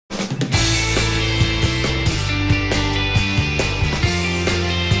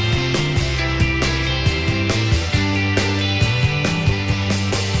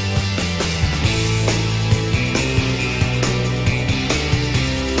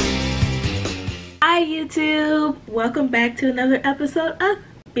Hi YouTube! Welcome back to another episode of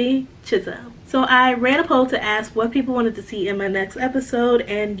Being Chisum. So I ran a poll to ask what people wanted to see in my next episode,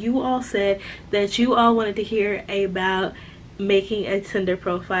 and you all said that you all wanted to hear about making a Tinder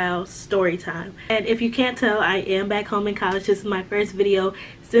profile story time. And if you can't tell, I am back home in college. This is my first video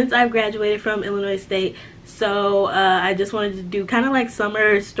since I've graduated from Illinois State. So I just wanted to do kind of like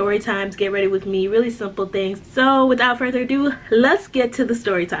summer story times, get ready with me, really simple things. So without further ado, let's get to the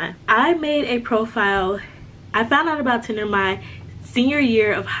story time. I made a profile. I found out about Tinder my senior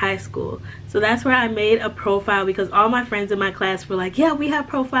year of high school. So that's where I made a profile because all my friends in my class were like, yeah, we have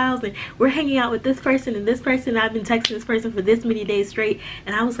profiles and we're hanging out with this person and this person. I've been texting this person for this many days straight.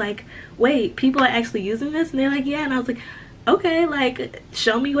 And I was like, wait, people are actually using this? And they're like, yeah. And I was like, okay, like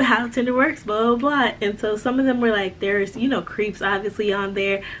show me how Tinder works, blah blah blah. And so some of them were like, there's, you know, creeps obviously on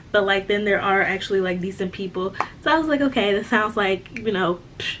there, but like then there are actually like decent people. So I was like, okay, that sounds like, you know,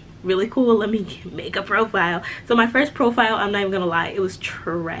 really cool, let me make a profile. So my first profile, I'm not even gonna lie, it was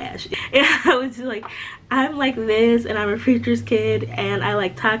trash. And I was just like, I'm like this and I'm a preacher's kid and I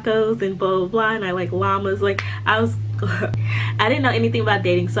like tacos and blah blah blah and I like llamas. Like I didn't know anything about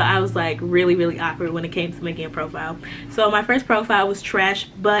dating, so I was like really awkward when it came to making a profile. So my first profile was trash,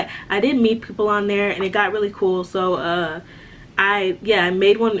 but I did meet people on there and it got really cool. So I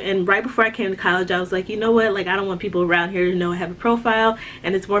made one, and right before I came to college I was like, you know what, like I don't want people around here to know I have a profile,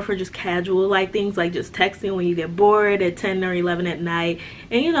 and it's more for just casual like things, like just texting when you get bored at 10 or 11 at night,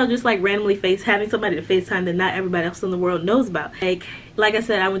 and you know, just like randomly having somebody to FaceTime that not everybody else in the world knows about. Like I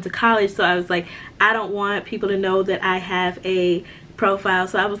said, I went to college, so I was like, I don't want people to know that I have a profile.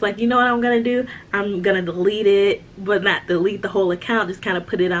 So I was like, you know what I'm gonna do, I'm gonna delete it, but not delete the whole account, just kind of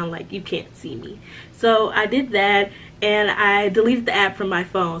put it on like you can't see me. So I did that, and I deleted the app from my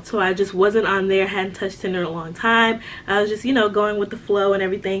phone, so I just wasn't on there, hadn't touched Tinder in a long time. I was just, you know, going with the flow and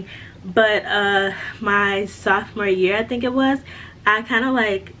everything. But my sophomore year, I think it was, I kind of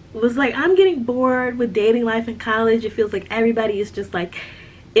like was like, I'm getting bored with dating life in college. It feels like everybody is just like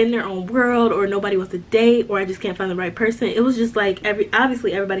in their own world, or nobody wants to date, or I just can't find the right person. It was just like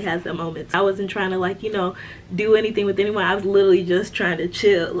obviously everybody has their moments. I wasn't trying to like, you know, do anything with anyone. I was literally just trying to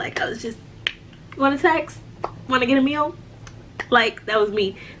chill. Like I was just, want to text, want to get a meal, like that was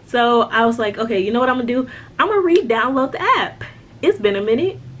me. So I was like, okay, you know what I'm gonna do, I'm gonna re-download the app. It's been a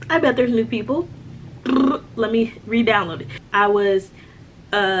minute, I bet there's new people, let me re-download it. I was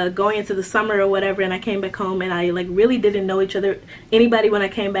going into the summer or whatever, and I came back home, and I like really didn't know anybody when I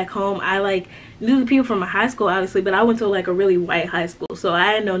came back home. I like knew the people from my high school obviously, but I went to like a really white high school, so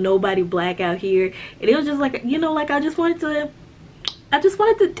I didn't know nobody black out here, and it was just like, you know, like I just wanted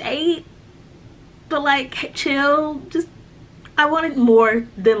to date, but like chill. Just I wanted more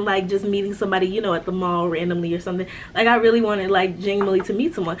than like just meeting somebody, you know, at the mall randomly or something. Like I really wanted like genuinely to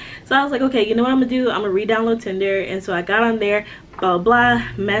meet someone. So I was like, okay, you know what I'm gonna do, I'm gonna re-download Tinder. And so I got on there, blah blah,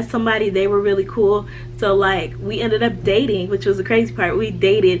 met somebody, they were really cool. So like we ended up dating, which was the crazy part. We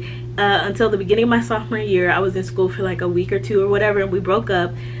dated until the beginning of my sophomore year. I was in school for like a week or two or whatever, and we broke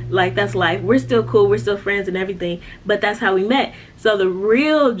up. Like that's life. We're still cool, we're still friends and everything, but that's how we met. So the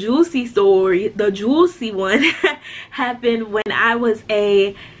real juicy story, the juicy one happened when I was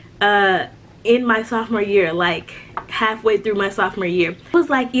in my sophomore year, like halfway through my sophomore year. It was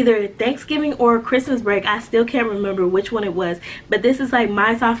like either Thanksgiving or Christmas break, I still can't remember which one it was, but this is like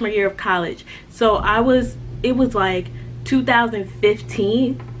my sophomore year of college. So it was like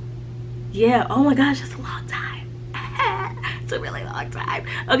 2015. Yeah, oh my gosh, that's a long time. It's a really long time.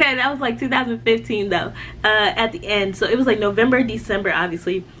 Okay, that was like 2015 though, at the end. So it was like November, December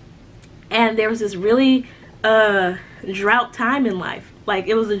obviously, and there was this really drought time in life. Like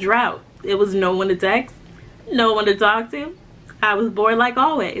it was a drought. It was no one to text, no one to talk to. I was bored like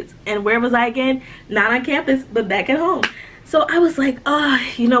always. And where was I again? Not on campus, but back at home. So I was like, oh,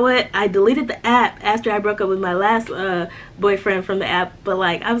 you know what, I deleted the app after I broke up with my last boyfriend from the app, but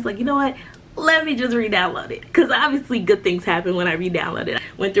like I was like, you know what, let me just re-download it, because obviously good things happen when I re-download it.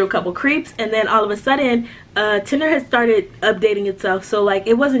 Went through a couple creeps, and then all of a sudden Tinder had started updating itself. So like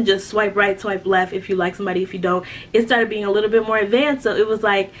it wasn't just swipe right, swipe left if you like somebody, if you don't. It started being a little bit more advanced. So it was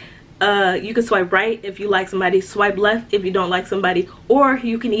like you can swipe right if you like somebody, swipe left if you don't like somebody, or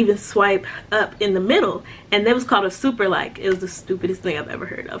you can even swipe up in the middle, and that was called a super like. It was the stupidest thing I've ever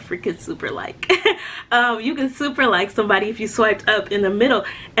heard of, freaking super like. You can super like somebody if you swiped up in the middle,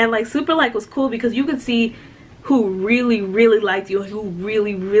 and like super like was cool because you could see who really liked you and who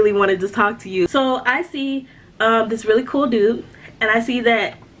really wanted to talk to you. So I see this really cool dude, and I see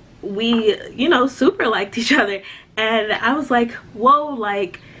that we, you know, super liked each other, and I was like, whoa,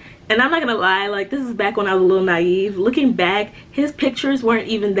 like And I'm not gonna lie, like, this is back when I was a little naive. Looking back, his pictures weren't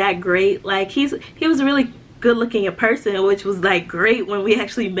even that great. Like, he was a really good looking in person, which was like great when we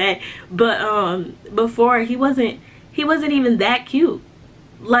actually met. But before, he wasn't even that cute.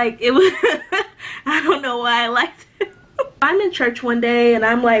 Like, it was I don't know why I liked him. I'm in church one day and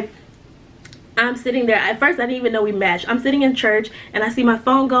I'm sitting there. At first I didn't even know we matched. I'm sitting in church and I see my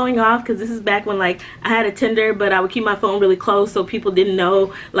phone going off, because this is back when like I had a Tinder, but I would keep my phone really close so people didn't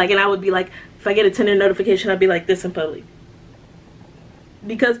know. Like, and I would be like, if I get a Tinder notification, I'd be like this in public,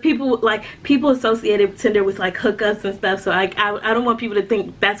 because people associated Tinder with like hookups and stuff. So I don't want people to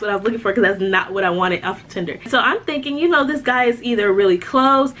think that's what I was looking for, because that's not what I wanted off of Tinder. So I'm thinking, you know, this guy is either really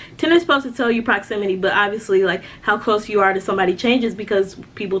close. Tinder's supposed to tell you proximity, but obviously like how close you are to somebody changes because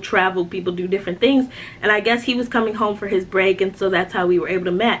people travel, people do different things. And I guess he was coming home for his break, and so that's how we were able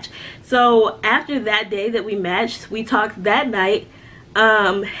to match. So after that day that we matched, we talked that night,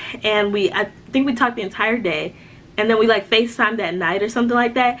 and I think we talked the entire day. And then we like FaceTimed that night or something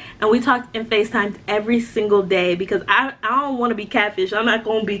like that. And we talked and FaceTimed every single day, because I don't want to be catfish. I'm not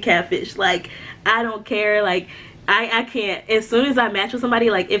going to be catfish. Like, I don't care. Like, I can't. As soon as I match with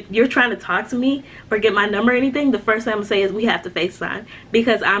somebody, like if you're trying to talk to me or get my number or anything, the first thing I'm going to say is we have to FaceTime.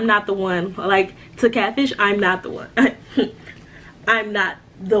 Because I'm not the one. Like, to catfish, I'm not the one. I'm not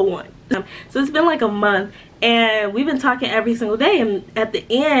the one. So it's been like a month. And we've been talking every single day. And at the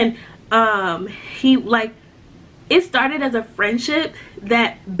end, he like... It started as a friendship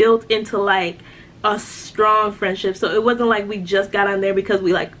that built into like a strong friendship. So it wasn't like we just got on there because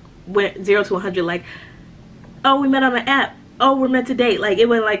we like went 0 to 100 like, oh, we met on an app, oh, we're meant to date. Like, it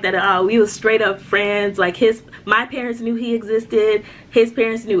wasn't like that at all. We was straight up friends. Like, my parents knew he existed, his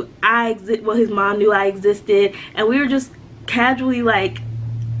parents knew well, his mom knew I existed, and we were just casually like,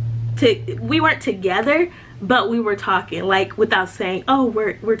 we weren't together, but we were talking, like, without saying, oh,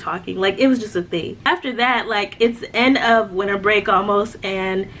 we're talking. Like, it was just a thing. After that, like, it's the end of winter break almost,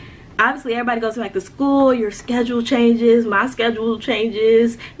 and obviously everybody goes back to school, your schedule changes, my schedule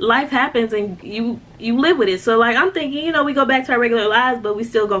changes, life happens, and you live with it. So like, I'm thinking, you know, we go back to our regular lives, but we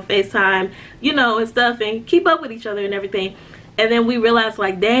still gonna FaceTime, you know, and stuff, and keep up with each other and everything. And then we realized,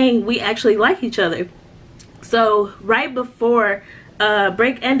 like, dang, we actually like each other. So right before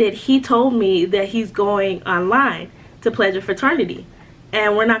break ended, he told me that he's going online to pledge a fraternity,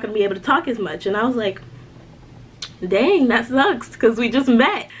 and we're not going to be able to talk as much. And I was like, dang, that sucks, because we just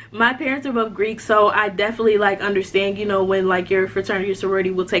met. My parents are both Greek, so I definitely like understand, you know, when like your fraternity or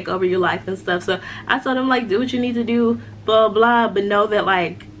sorority will take over your life and stuff. So I told him, like, do what you need to do, blah blah, but know that,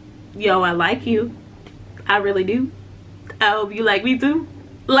 like, yo, I like you, I really do. I hope you like me too.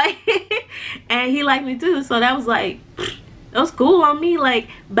 Like, and he liked me too. So that was like, it was cool on me. Like,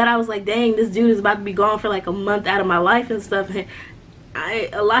 but I was like, dang, this dude is about to be gone for like a month out of my life and stuff, and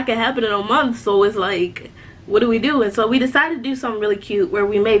a lot can happen in a month. So it's like, what do we do? And so we decided to do something really cute where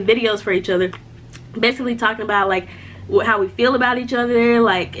we made videos for each other, basically talking about like how we feel about each other,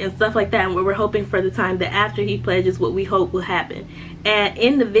 like, and stuff like that, and we're hoping for the time that after he pledges, what we hope will happen. And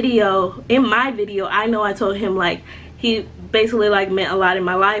in the video, in my video, I know I told him, like, he basically like meant a lot in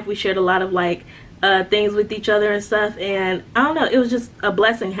my life. We shared a lot of like things with each other and stuff, and I don't know, it was just a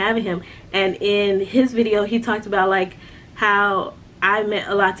blessing having him. And in his video, he talked about like how I meant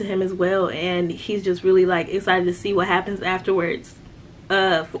a lot to him as well, and he's just really like excited to see what happens afterwards,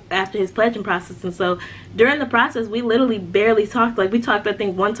 after his pledging process. And so during the process, we literally barely talked. Like, we talked, I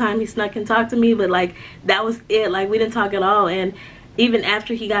think one time he snuck and talked to me, but like that was it. Like, we didn't talk at all. And even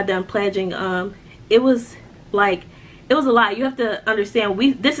after he got done pledging, it was like, it was a lot. You have to understand,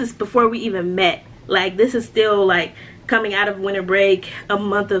 this is before we even met. Like, this is still like coming out of winter break, a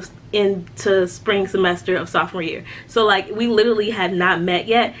month of into spring semester of sophomore year. So like, we literally had not met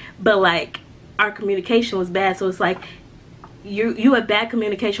yet, but like our communication was bad. So it's like, you had bad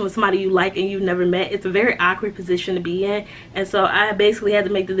communication with somebody you like and you've never met. It's a very awkward position to be in. And so I basically had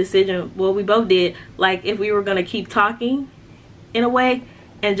to make the decision, well, we both did, like, if we were going to keep talking in a way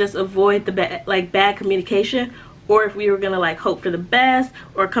and just avoid the bad communication, or if we were gonna like hope for the best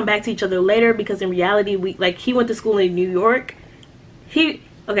or come back to each other later. Because in reality, he went to school in New York.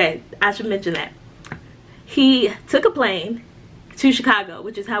 Okay, I should mention that he took a plane to Chicago,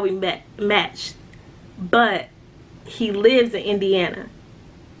 which is how we matched, but he lives in Indiana.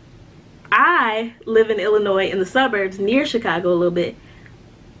 I live in Illinois, in the suburbs near Chicago a little bit,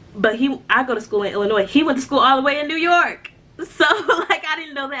 but I go to school in Illinois. He went to school all the way in New York. So like I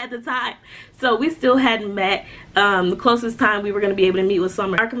didn't know that at the time. So we still hadn't met. The closest time we were going to be able to meet was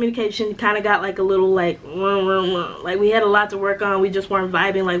Summer. Our communication kind of got like a little like we had a lot to work on. We just weren't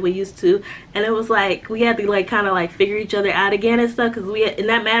vibing like we used to, and it was like we had to like kind of like figure each other out again and stuff, because we had, in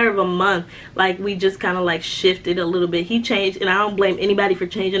that matter of a month, like we just kind of like shifted a little bit. He changed, and I don't blame anybody for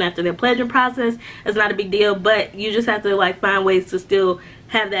changing after their pledging process. It's not a big deal, but you just have to like find ways to still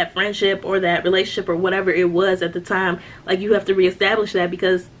have that friendship or that relationship or whatever it was at the time. Like you have to reestablish that,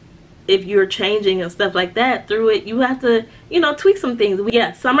 because if you're changing and stuff like that through it, you have to, you know, tweak some things.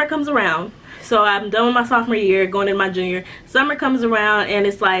 Yeah, summer comes around. So I'm done with my sophomore year, going into my junior. Summer comes around and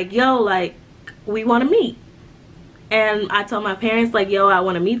it's like, yo, like, we want to meet. And I told my parents, like, yo, I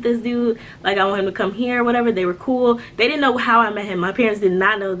want to meet this dude. Like, I want him to come here, whatever. They were cool. They didn't know how I met him. My parents did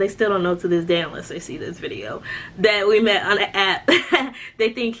not know. They still don't know to this day, unless they see this video, that we met on an app.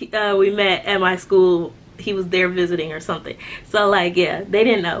 They think we met at my school. He was there visiting or something. So like, yeah, they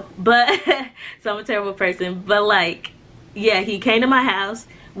didn't know. But so I'm a terrible person. But like, yeah, he came to my house.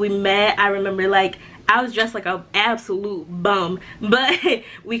 We met. I remember like I was dressed like an absolute bum, but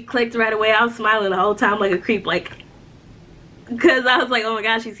we clicked right away. I was smiling the whole time like a creep, like, because I was like, oh my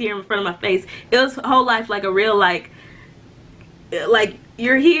gosh, he's here in front of my face. It was whole life like a real like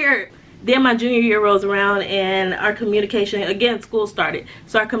you're here. Then my junior year rolls around and our communication, again, school started.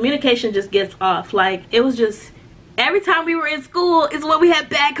 So our communication just gets off. Like, it was just, every time we were in school is when we had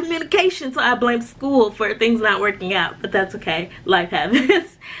bad communication. So I blame school for things not working out. But that's okay. Life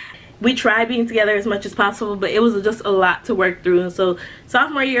happens. We tried being together as much as possible, but it was just a lot to work through. And so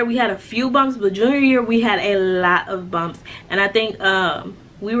sophomore year, we had a few bumps. But junior year, we had a lot of bumps. And I think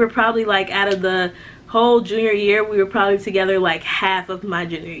we were probably like out of the whole junior year, we were probably together like half of my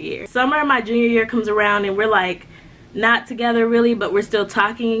junior year. Summer of my junior year comes around and we're like not together really, but we're still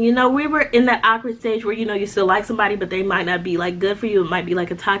talking. You know, we were in that awkward stage where, you know, you still like somebody, but they might not be like good for you. It might be like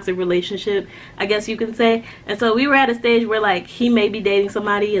a toxic relationship, I guess you can say. And so we were at a stage where like he may be dating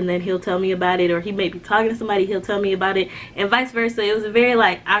somebody and then he'll tell me about it, or he may be talking to somebody, he'll tell me about it, and vice versa. It was a very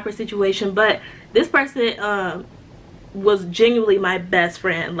like awkward situation, but this person was genuinely my best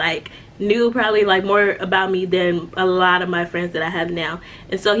friend. Like, knew probably like more about me than a lot of my friends that I have now.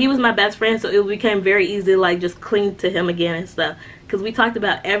 And so he was my best friend, so it became very easy to like just cling to him again and stuff, because we talked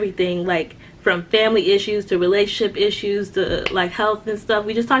about everything, like from family issues to relationship issues to like health and stuff.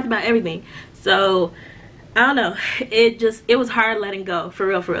 We just talked about everything. So I don't know, it was hard letting go, for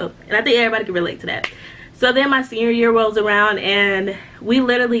real, and I think everybody can relate to that. So then my senior year rolls around and we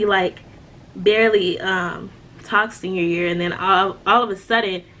literally like barely talked senior year, and then all of a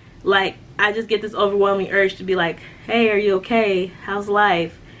sudden, like, I just get this overwhelming urge to be like, hey, are you okay? How's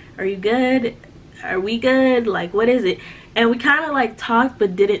life? Are you good? Are we good? Like, what is it? And we kind of like talked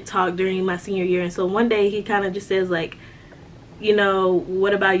but didn't talk during my senior year. And so one day he kind of just says like, you know,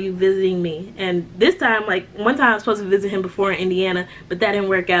 what about you visiting me? And this time, like, one time I was supposed to visit him before in Indiana, but that didn't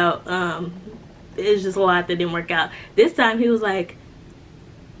work out. It's just a lot that didn't work out. This time he was like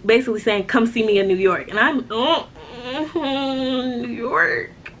basically saying, come see me in New York. And I'm, New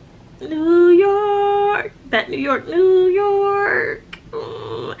York. That New York.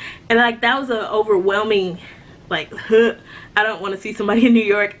 And like, that was an overwhelming, like, I don't want to see somebody in New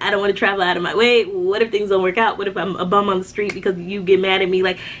York. I don't want to travel out of my way. What if things don't work out? What if I'm a bum on the street because you get mad at me?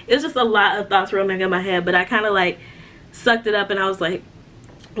 Like, it was just a lot of thoughts roaming in my head, but I kind of like sucked it up and I was like,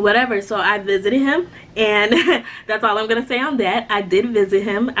 whatever. So I visited him, and that's all I'm gonna say on that. I did visit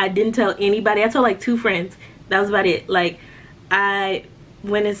him. I didn't tell anybody. I told like 2 friends. That was about it. Like, I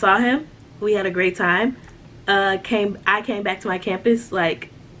went and saw him. We had a great time. I came back to my campus, like,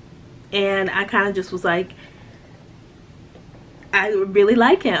 and I kind of just was like, I really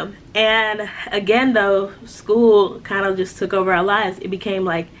like him. And again though, school kind of just took over our lives. It became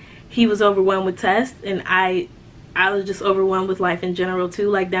like he was overwhelmed with tests, and I was just overwhelmed with life in general too.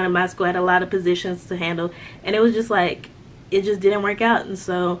 Like, down in my school I had a lot of positions to handle, and it was just like, it just didn't work out. And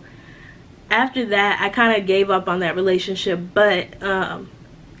so after that I kind of gave up on that relationship. But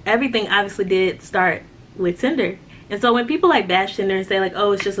everything obviously did start with Tinder. And so when people like bash Tinder and say like,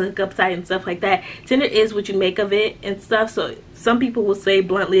 oh, it's just a hookup site and stuff like that, Tinder is what you make of it and stuff. So some people will say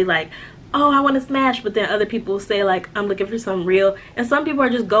bluntly like, oh, I want to smash, but then other people will say like, I'm looking for something real. And some people are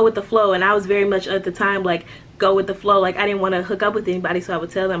just go with the flow, and I was very much at the time like go with the flow. Like, I didn't want to hook up with anybody, so I would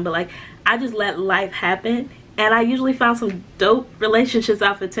tell them, but like I just let life happen, and I usually found some dope relationships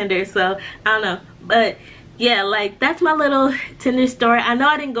off of Tinder. So I don't know, but yeah, like, that's my little Tinder story. I know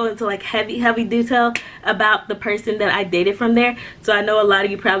I didn't go into like heavy detail about the person that I dated from there, so I know a lot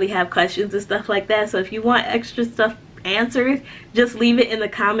of you probably have questions and stuff like that. So if you want extra stuff answered, just leave it in the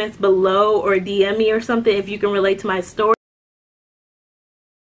comments below or DM me or something if you can relate to my story.